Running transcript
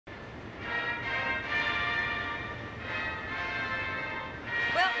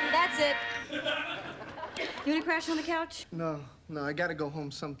That's it. You want to crash on the couch? No, I gotta go home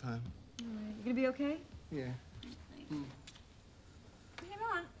sometime. All right. You gonna be okay? Yeah. Hey,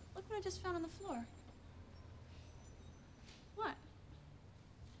 Ron, look what I just found on the floor. What?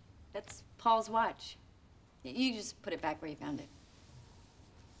 That's Paul's watch. You just put it back where you found it.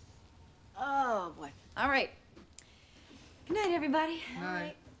 Oh, boy. All right. Good night, everybody. Good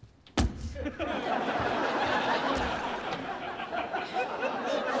night.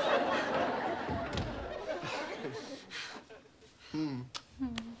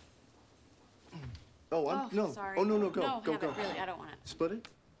 Oh, no. Sorry. Oh, no, go. No, Go. Really, I don't want it. Split it?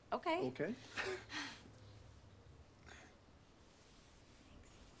 Okay. Okay.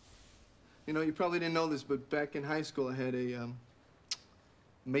 You know, you probably didn't know this, but back in high school, I had a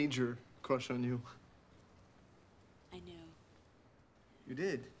major crush on you. I know. You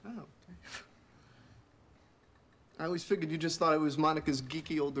did? Oh, okay. I always figured you just thought I was Monica's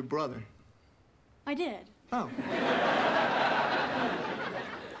geeky older brother. I did. Oh.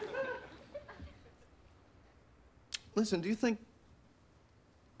 Listen, do you think,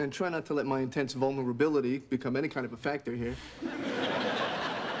 and try not to let my intense vulnerability become any kind of a factor here,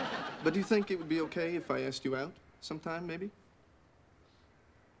 but do you think it would be okay if I asked you out sometime, maybe?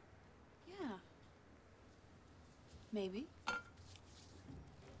 Yeah. Maybe.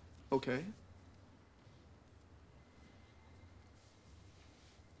 Okay.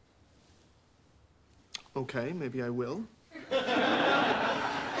 Okay, maybe I will.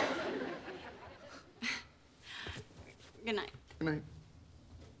 Good night. Good night.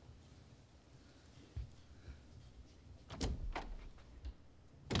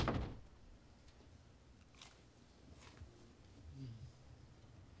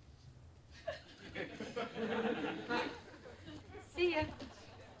 See ya.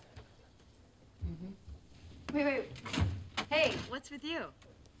 Wait. Hey, what's with you?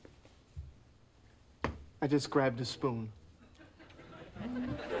 I just grabbed a spoon.